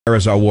Where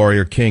is our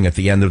warrior king at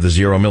the end of the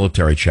Zero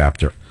Military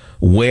chapter?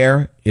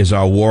 Where is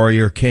our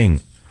warrior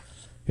king?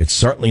 It's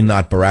certainly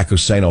not Barack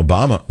Hussein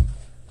Obama.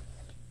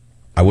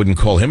 I wouldn't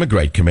call him a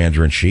great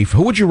commander-in-chief.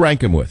 Who would you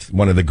rank him with?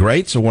 One of the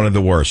greats or one of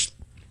the worst?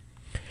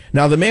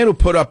 Now, the man who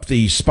put up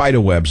the spider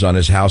webs on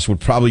his house would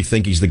probably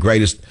think he's the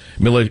greatest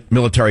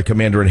military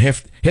commander in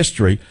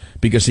history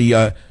because he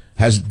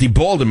has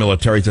deballed the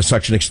military to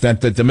such an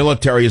extent that the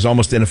military is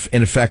almost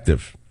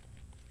ineffective.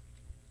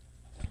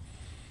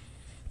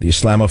 The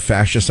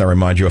Islamo-fascists, I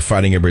remind you, are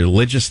fighting a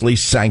religiously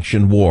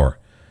sanctioned war,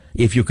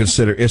 if you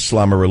consider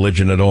Islam a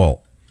religion at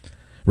all.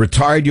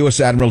 Retired U.S.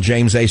 Admiral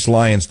James Ace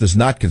Lyons does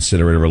not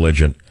consider it a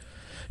religion.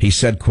 He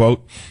said,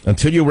 quote,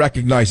 "Until you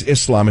recognize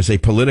Islam as a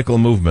political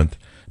movement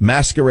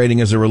masquerading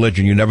as a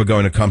religion, you're never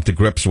going to come to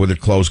grips with it,"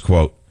 close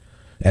quote.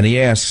 And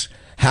he asks,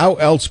 how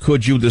else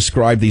could you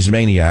describe these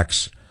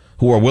maniacs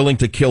who are willing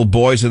to kill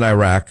boys in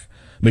Iraq,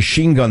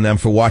 machine gun them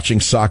for watching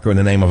soccer in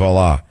the name of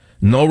Allah?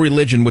 No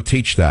religion would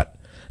teach that.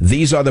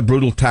 These are the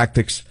brutal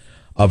tactics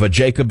of a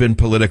Jacobin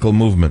political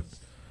movement.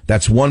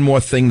 That's one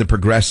more thing the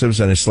progressives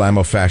and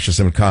Islamo-fascists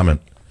have in common.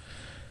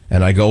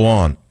 And I go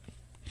on.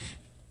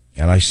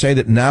 And I say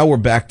that now we're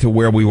back to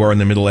where we were in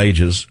the Middle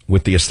Ages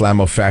with the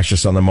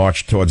Islamo-fascists on the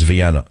march towards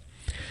Vienna.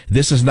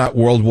 This is not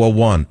World War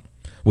I.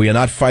 We are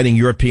not fighting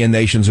European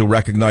nations who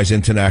recognize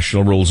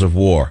international rules of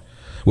war.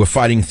 We're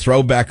fighting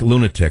throwback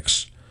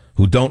lunatics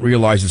who don't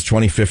realize it's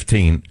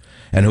 2015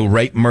 and who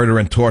rape, murder,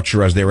 and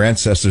torture as their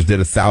ancestors did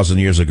 1,000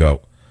 years ago.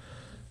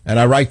 And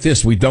I write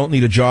this: we don't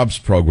need a jobs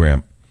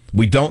program.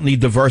 We don't need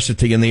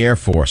diversity in the Air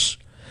Force.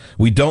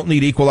 We don't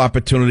need equal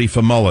opportunity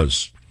for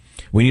mullahs.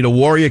 We need a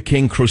warrior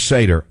king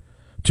crusader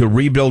to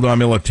rebuild our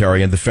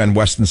military and defend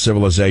Western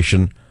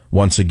civilization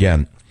once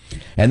again.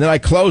 And then I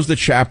close the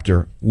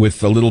chapter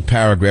with a little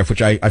paragraph,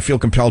 which I feel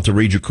compelled to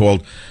read you,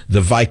 called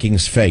The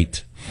Viking's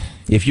Fate.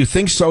 If you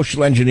think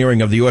social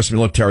engineering of the U.S.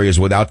 military is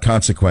without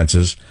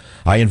consequences,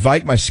 I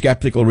invite my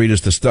skeptical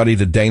readers to study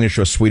the Danish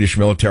or Swedish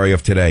military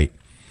of today.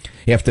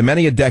 After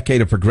many a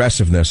decade of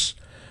progressiveness,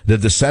 the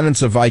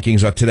descendants of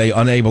Vikings are today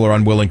unable or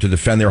unwilling to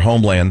defend their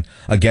homeland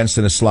against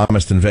an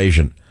Islamist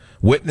invasion.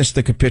 Witness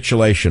the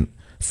capitulation.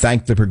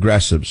 Thank the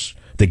progressives,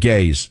 the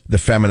gays, the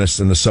feminists,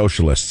 and the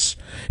socialists.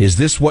 Is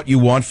this what you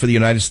want for the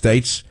United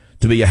States?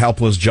 To be a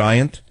helpless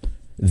giant?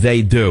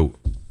 They do.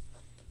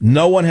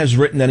 No one has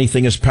written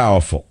anything as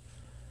powerful.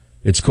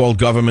 It's called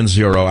Government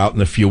Zero. Out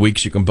in a few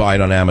weeks, you can buy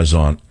it on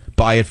Amazon.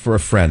 Buy it for a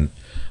friend.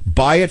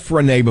 Buy it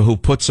for a neighbor who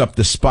puts up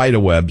the spider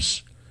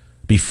webs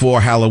before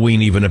Halloween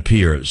even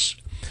appears.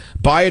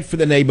 Buy it for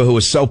the neighbor who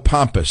is so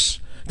pompous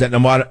that no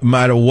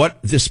matter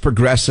what this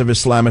progressive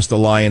Islamist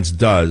alliance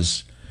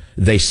does,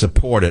 they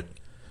support it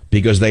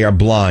because they are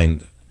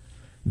blind.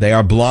 They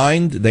are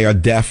blind, they are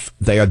deaf,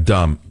 they are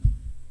dumb.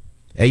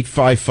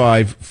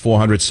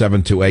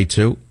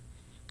 855-400-7282.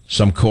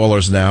 Some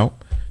callers now.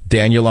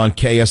 Daniel on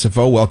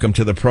KSFO, welcome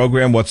to the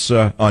program. What's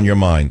on your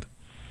mind?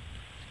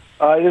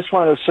 I just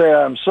want to say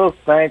I'm so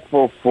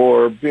thankful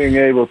for being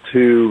able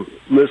to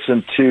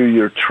listen to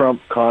your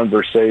Trump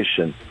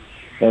conversation.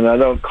 And I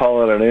don't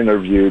call it an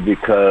interview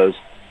because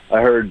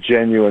I heard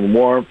genuine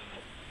warmth.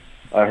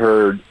 I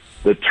heard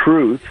the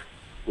truth,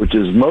 which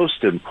is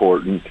most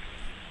important.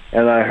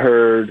 And I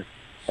heard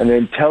an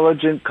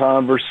intelligent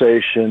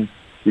conversation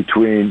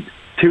between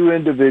two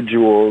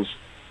individuals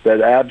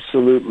that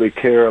absolutely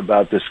care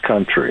about this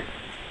country.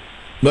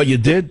 Well, you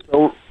did.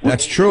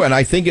 That's true. And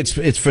I think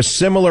it's for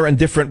similar and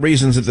different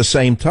reasons at the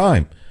same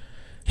time.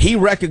 He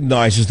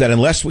recognizes that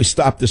unless we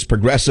stop this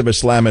progressive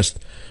Islamist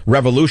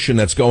revolution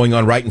that's going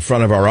on right in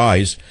front of our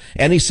eyes,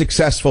 any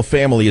successful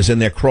family is in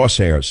their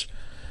crosshairs.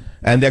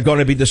 And they're going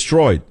to be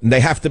destroyed. And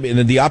they have to be,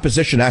 and the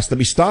opposition has to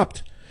be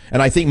stopped.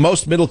 And I think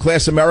most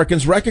middle-class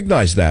Americans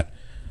recognize that.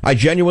 I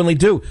genuinely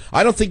do.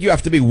 I don't think you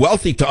have to be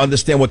wealthy to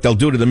understand what they'll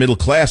do to the middle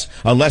class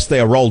unless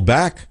they are rolled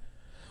back.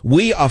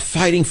 We are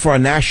fighting for our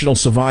national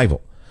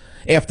survival.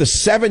 After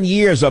 7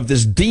 years of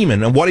this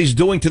demon and what he's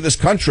doing to this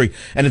country,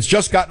 and it's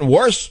just gotten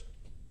worse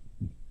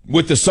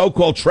with the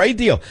so-called trade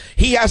deal.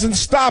 He hasn't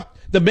stopped.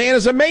 The man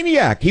is a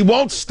maniac. He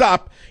won't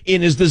stop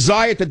in his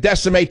desire to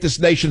decimate this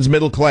nation's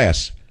middle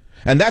class.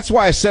 And that's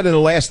why I said in the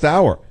last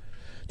hour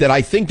that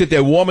I think that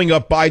they're warming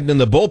up Biden in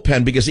the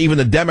bullpen because even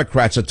the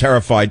Democrats are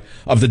terrified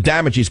of the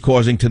damage he's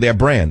causing to their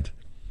brand.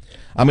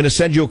 I'm going to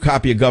send you a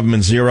copy of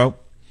Government Zero.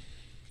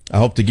 I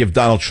hope to give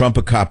Donald Trump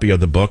a copy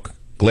of the book.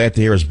 Glad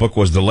to hear his book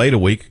was delayed a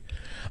week.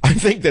 I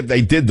think that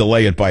they did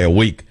delay it by a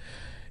week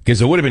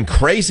because it would have been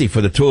crazy for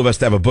the two of us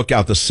to have a book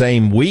out the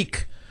same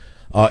week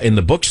in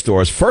the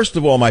bookstores. First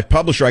of all, my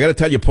publisher, I got to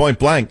tell you point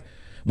blank,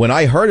 when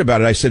I heard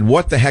about it, I said,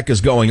 what the heck is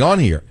going on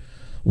here?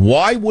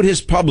 Why would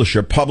his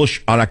publisher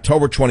publish on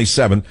October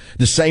 27th,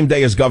 the same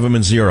day as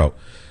Government Zero?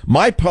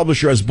 My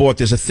publisher has bought,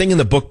 there's a thing in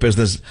the book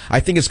business,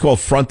 I think it's called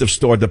front of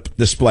store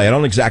display. I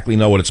don't exactly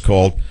know what it's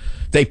called.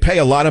 They pay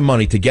a lot of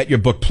money to get your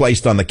book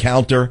placed on the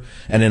counter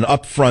and in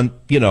up front,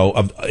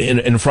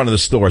 in front of the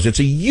stores.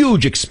 It's a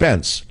huge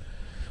expense.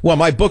 Well,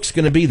 my book's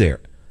going to be there.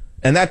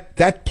 And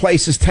that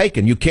place is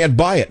taken. You can't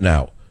buy it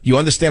now. You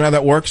understand how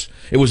that works?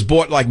 It was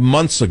bought like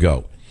months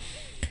ago.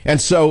 And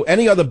so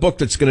any other book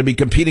that's going to be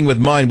competing with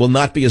mine will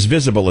not be as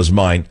visible as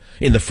mine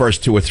in the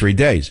first 2 or 3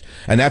 days.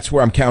 And that's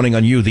where I'm counting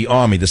on you, the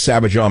army, the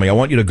Savage Army. I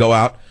want you to go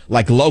out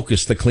like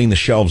locusts to clean the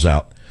shelves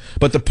out.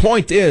 But the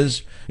point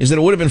is that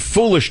it would have been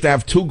foolish to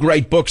have 2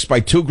 great books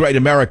by 2 great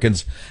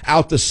Americans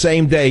out the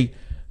same day,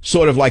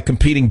 sort of like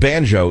competing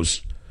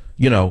banjos,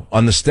 you know,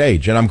 on the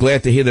stage. And I'm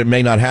glad to hear that it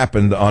may not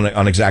happen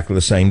on exactly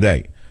the same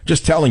day.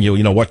 Just telling you,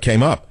 you know, what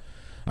came up.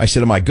 I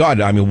said, oh my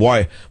God, I mean,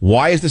 why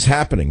is this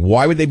happening?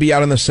 Why would they be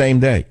out on the same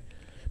day?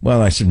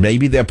 Well, I said,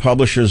 maybe the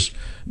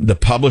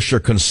publisher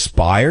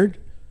conspired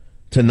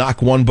to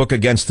knock one book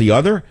against the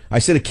other. I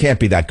said, it can't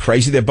be that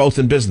crazy. They're both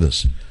in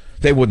business.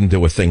 They wouldn't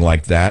do a thing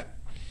like that.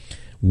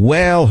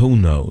 Well, who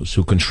knows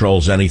who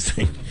controls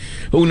anything?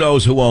 Who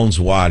knows who owns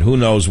what? Who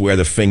knows where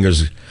the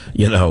fingers,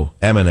 you know,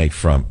 emanate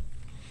from?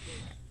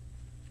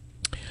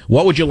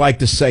 What would you like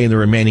to say in the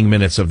remaining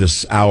minutes of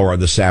this hour of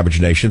the Savage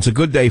Nation? It's a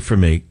good day for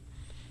me.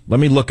 Let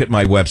me look at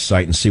my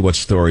website and see what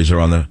stories are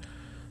on the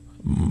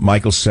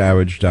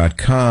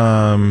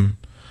michaelsavage.com.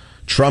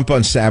 Trump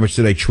on Savage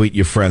today. Tweet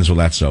your friends. Well,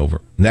 that's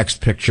over.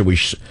 Next picture, we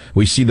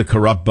see the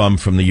corrupt bum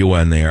from the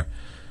UN there.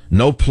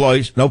 No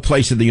place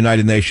in the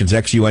United Nations.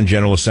 Ex-UN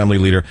General Assembly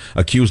leader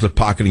accused of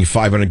pocketing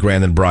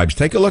 $500,000 in bribes.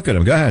 Take a look at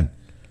him. Go ahead.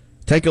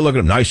 Take a look at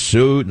him. Nice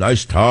suit,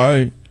 nice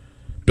tie.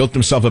 Built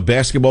himself a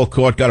basketball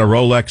court. Got a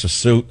Rolex, a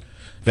suit,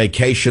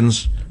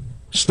 vacations.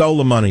 Stole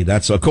the money.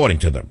 That's according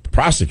to the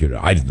prosecutor.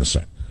 I didn't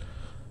say.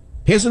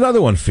 Here's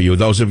another one for you,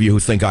 those of you who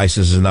think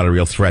ISIS is not a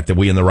real threat, that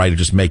we in the right are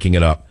just making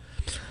it up.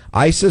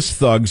 ISIS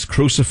thugs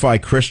crucify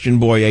Christian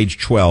boy age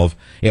 12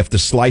 after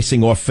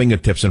slicing off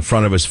fingertips in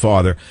front of his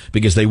father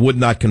because they would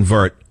not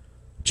convert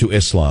to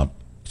Islam.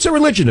 It's a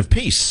religion of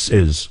peace,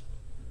 is.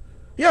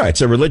 Yeah, it's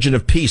a religion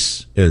of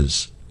peace,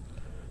 is.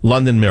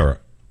 London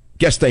Mirror.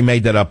 Guess they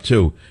made that up,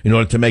 too, in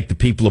order to make the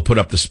people who put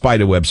up the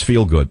spider webs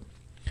feel good.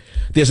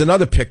 There's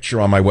another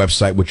picture on my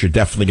website, which you're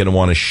definitely going to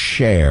want to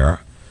share.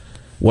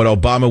 What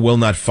Obama will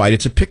not fight.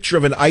 It's a picture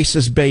of an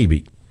ISIS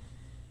baby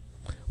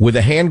with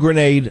a hand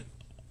grenade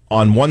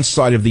on one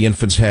side of the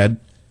infant's head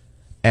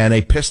and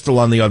a pistol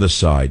on the other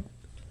side.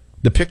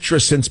 The picture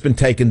has since been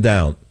taken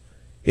down.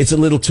 It's a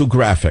little too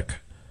graphic.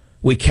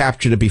 We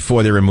captured it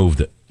before they removed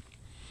it.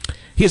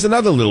 Here's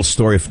another little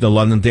story from the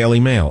London Daily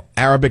Mail.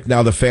 Arabic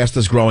now the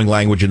fastest growing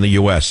language in the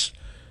U.S.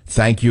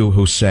 Thank you,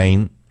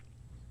 Hussein.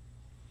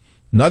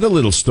 Another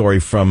little story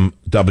from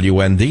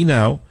WND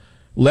now.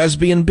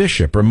 Lesbian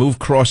bishop removed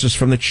crosses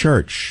from the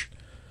church.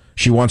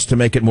 She wants to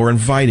make it more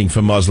inviting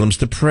for Muslims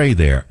to pray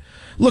there.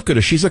 Look at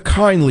her. She's a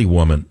kindly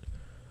woman.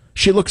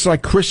 She looks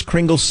like Kris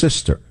Kringle's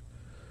sister.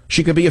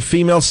 She could be a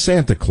female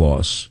Santa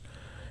Claus.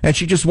 And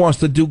she just wants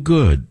to do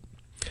good.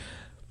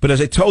 But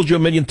as I told you a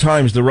million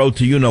times, the road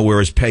to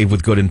you-know-where is paved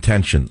with good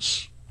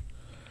intentions.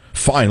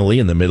 Finally,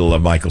 in the middle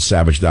of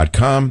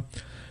michaelsavage.com,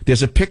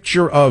 there's a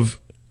picture of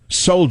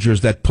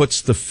soldiers that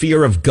puts the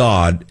fear of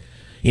God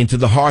into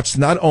the hearts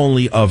not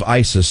only of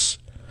ISIS,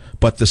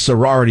 but the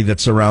sorority that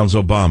surrounds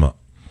Obama.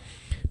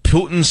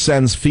 Putin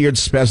sends feared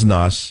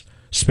Spetsnaz,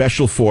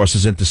 special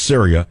forces, into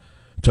Syria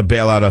to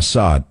bail out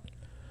Assad.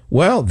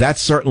 Well,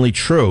 that's certainly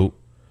true,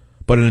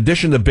 but in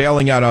addition to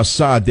bailing out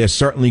Assad, they're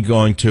certainly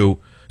going to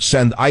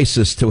send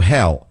ISIS to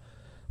hell,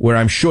 where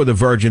I'm sure the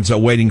virgins are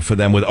waiting for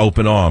them with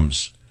open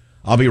arms.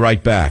 I'll be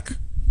right back.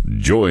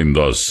 Join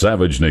the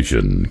Savage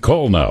Nation.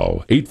 Call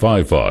now,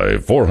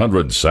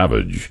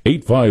 855-400-SAVAGE,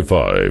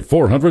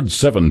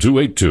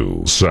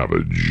 855-400-7282.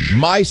 Savage.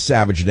 My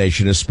Savage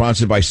Nation is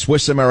sponsored by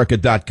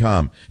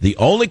SwissAmerica.com, the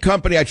only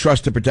company I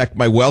trust to protect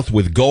my wealth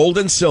with gold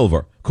and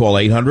silver. Call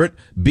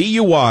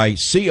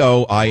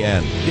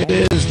 800-BUICOIN.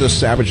 It is the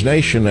Savage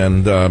Nation,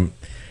 and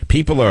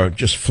people are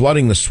just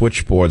flooding the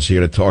switchboards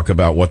here to talk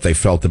about what they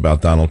felt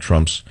about Donald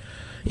Trump's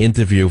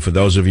interview. For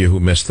those of you who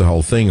missed the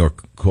whole thing or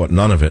caught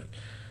none of it,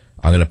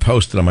 I'm going to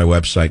post it on my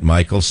website,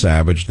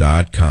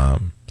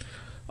 michaelsavage.com,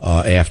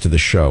 after the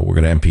show. We're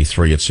going to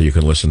MP3 it so you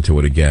can listen to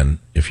it again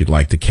if you'd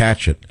like to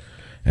catch it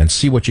and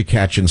see what you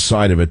catch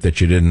inside of it that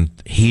you didn't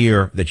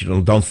hear, that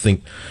you don't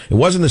think. It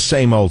wasn't the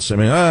same old, I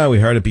mean, we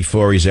heard it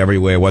before, he's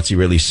everywhere, what's he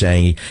really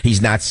saying? He's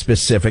not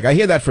specific. I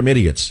hear that from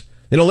idiots.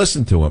 They don't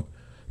listen to him.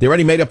 They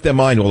already made up their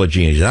mind, all the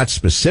genius. He's not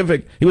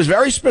specific. He was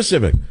very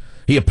specific.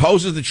 He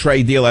opposes the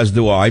trade deal, as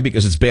do I,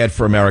 because it's bad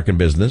for American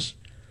business,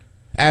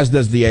 as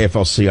does the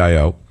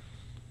AFL-CIO.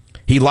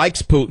 He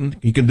likes Putin.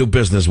 He can do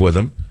business with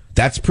him.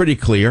 That's pretty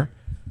clear.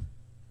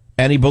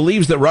 And he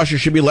believes that Russia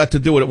should be let to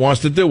do what it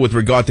wants to do with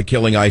regard to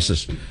killing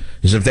ISIS.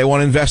 He says if they want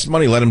to invest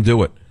money, let them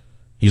do it.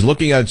 He's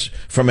looking at it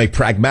from a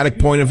pragmatic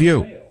point of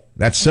view.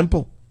 That's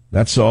simple.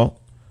 That's all.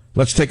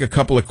 Let's take a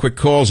couple of quick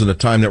calls in the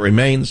time that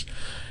remains.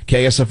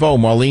 KSFO,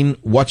 Marlene,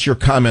 what's your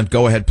comment?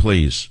 Go ahead,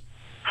 please.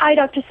 Hi,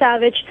 Dr.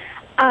 Savage.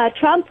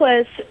 Trump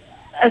was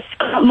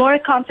more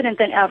confident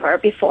than ever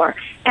before,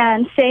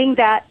 and saying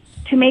that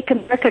to make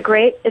America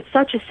great, it's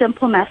such a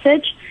simple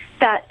message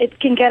that it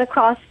can get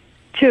across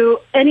to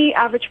any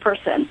average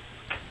person.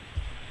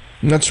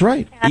 That's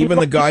right. And even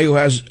the guy who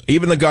has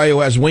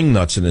wing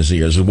nuts in his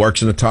ears, who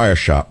works in a tire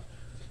shop.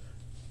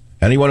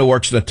 Anyone who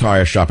works in a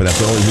tire shop and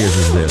that's all he hears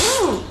is this.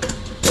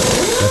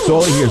 That's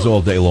all he hears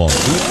all day long.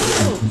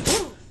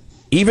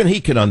 Even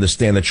he can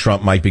understand that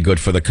Trump might be good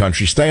for the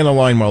country. Stay on the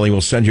line, Marley.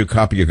 We'll send you a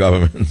copy of your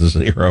government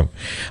zero.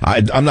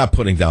 I'm not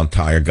putting down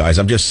Tyre, guys.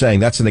 I'm just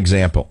saying that's an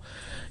example.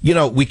 You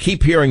know, we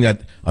keep hearing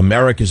that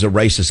America is a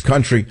racist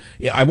country.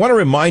 I want to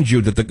remind you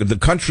that the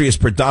country is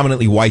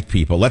predominantly white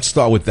people. Let's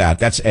start with that.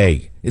 That's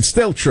A. It's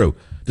still true,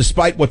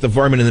 despite what the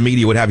vermin in the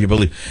media would have you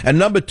believe. And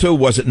number two,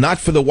 was it not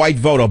for the white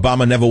vote,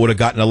 Obama never would have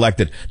gotten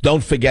elected.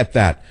 Don't forget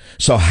that.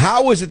 So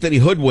how is it that he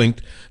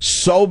hoodwinked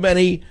so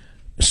many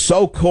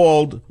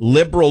so-called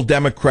liberal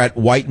Democrat,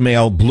 white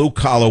male,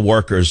 blue-collar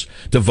workers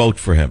to vote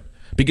for him?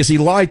 Because he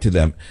lied to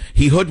them.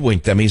 He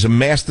hoodwinked them. He's a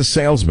master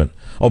salesman.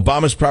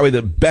 Obama's probably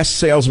the best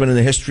salesman in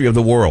the history of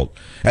the world.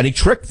 And he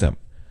tricked them.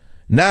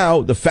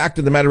 Now, the fact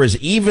of the matter is,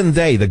 even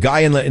the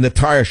guy in the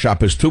tire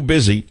shop, is too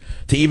busy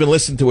to even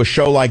listen to a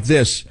show like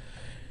this.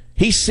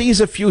 He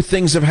sees a few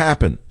things have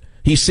happened.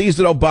 He sees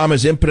that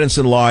Obama's impotence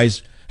and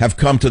lies have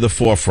come to the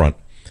forefront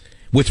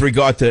with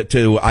regard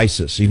to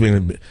ISIS. He's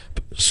been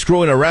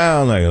screwing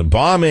around, like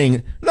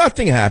bombing.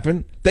 Nothing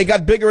happened. They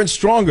got bigger and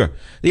stronger.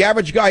 The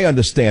average guy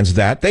understands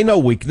that. They know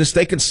weakness.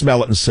 They can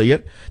smell it and see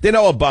it. They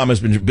know Obama's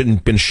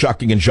been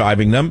shucking and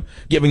jiving them,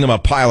 giving them a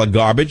pile of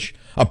garbage,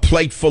 a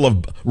plate full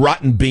of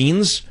rotten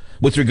beans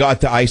with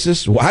regard to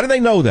ISIS. How do they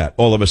know that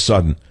all of a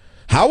sudden?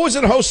 How was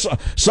it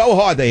so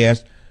hard, they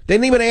asked. They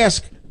didn't even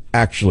ask,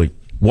 actually,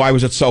 why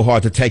was it so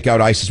hard to take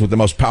out ISIS with the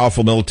most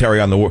powerful military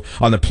on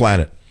the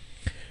planet?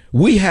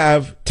 We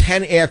have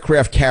 10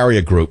 aircraft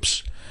carrier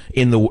groups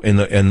on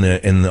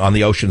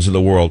the oceans of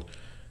the world,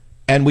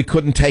 and we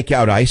couldn't take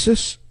out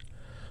ISIS.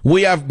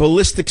 We have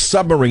ballistic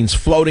submarines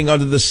floating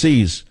under the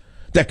seas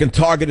that can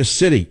target a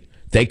city.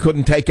 They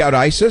couldn't take out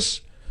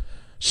ISIS.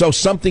 So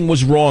something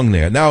was wrong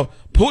there. Now,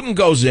 Putin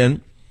goes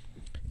in,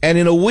 and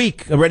in a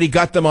week already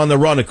got them on the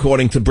run,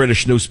 according to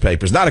British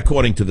newspapers, not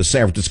according to the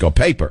San Francisco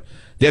paper.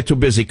 They're too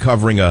busy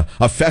covering a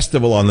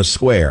festival on the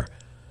square.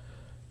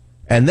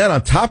 And then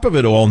on top of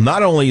it all,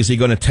 not only is he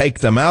going to take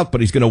them out, but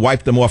he's going to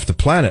wipe them off the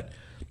planet.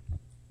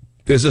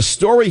 There's a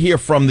story here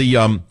from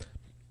the,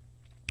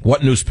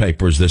 what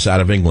newspaper is this,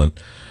 out of England?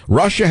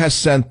 Russia has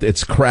sent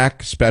its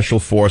crack special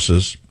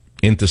forces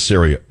into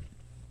Syria.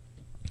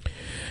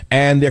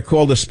 And they're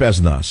called the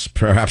Spetsnaz.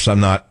 Perhaps I'm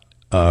not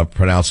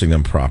pronouncing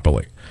them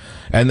properly.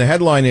 And the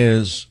headline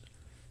is,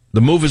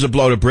 the move is a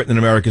blow to Britain and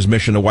America's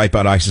mission to wipe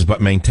out ISIS, but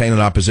maintain an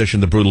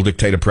opposition to brutal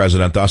dictator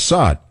President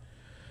Assad.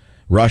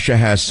 Russia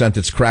has sent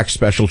its crack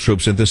special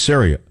troops into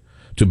Syria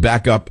to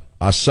back up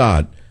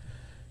Assad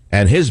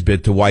and his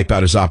bid to wipe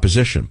out his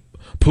opposition.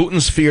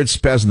 Putin's feared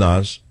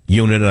Spetsnaz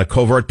unit and a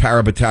covert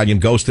para-battalion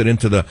ghosted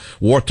into the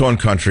war-torn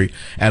country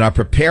and are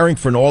preparing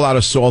for an all-out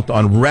assault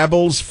on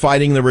rebels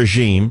fighting the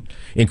regime,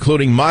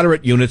 including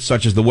moderate units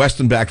such as the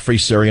Western-backed Free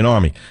Syrian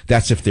Army.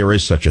 That's if there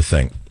is such a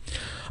thing.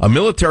 A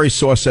military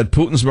source said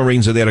Putin's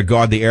Marines are there to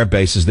guard the air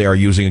bases they are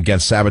using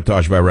against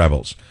sabotage by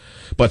rebels.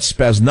 But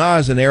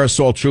Spetsnaz and air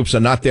assault troops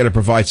are not there to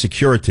provide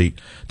security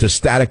to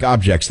static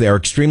objects. They are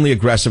extremely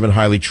aggressive and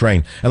highly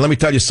trained. And let me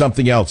tell you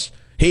something else.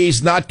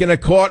 He's not going to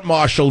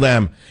court-martial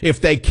them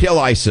if they kill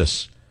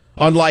ISIS,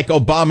 unlike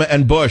Obama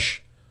and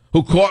Bush,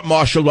 who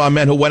court-martialed our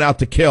men who went out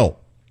to kill.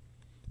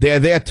 They're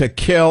there to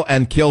kill,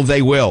 and kill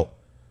they will.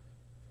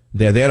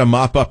 They're there to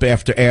mop up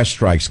after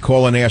airstrikes,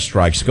 call in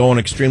airstrikes, go on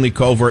extremely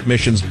covert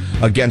missions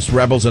against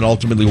rebels, and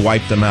ultimately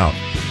wipe them out.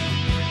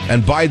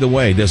 And by the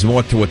way, there's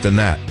more to it than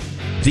that.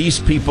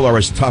 These people are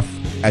as tough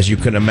as you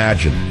can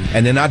imagine,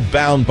 and they're not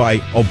bound by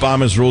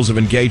Obama's rules of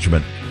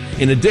engagement.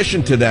 In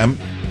addition to them,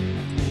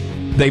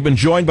 they've been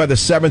joined by the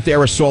 7th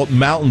Air Assault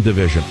Mountain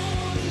Division,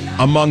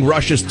 among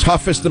Russia's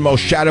toughest and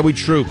most shadowy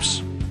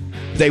troops.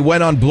 They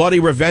went on bloody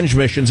revenge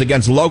missions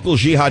against local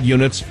jihad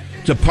units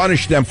to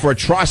punish them for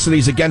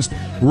atrocities against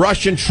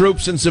Russian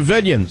troops and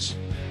civilians.